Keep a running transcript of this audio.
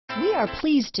We are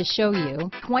pleased to show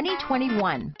you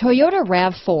 2021 Toyota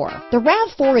RAV4. The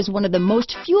RAV4 is one of the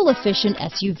most fuel-efficient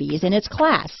SUVs in its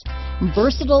class.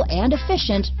 Versatile and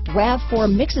efficient,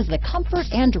 RAV4 mixes the comfort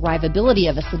and drivability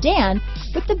of a sedan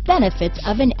with the benefits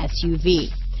of an SUV.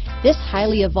 This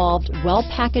highly evolved,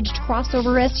 well-packaged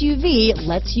crossover SUV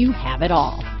lets you have it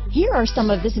all. Here are some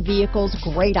of this vehicle's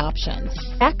great options: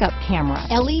 backup camera,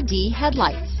 LED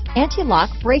headlights, anti-lock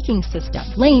braking system,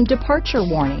 lane departure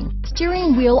warning,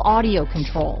 steering wheel audio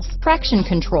controls, traction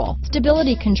control,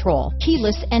 stability control,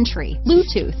 keyless entry,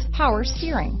 Bluetooth, power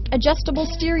steering, adjustable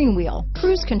steering wheel,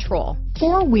 cruise control,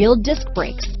 four-wheel disc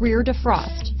brakes, rear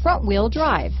defrost, front-wheel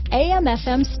drive,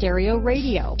 AM/FM stereo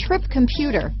radio, trip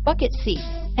computer, bucket seats,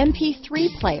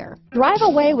 MP3 player. Drive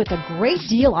away with a great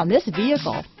deal on this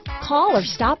vehicle. Call or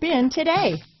stop in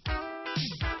today.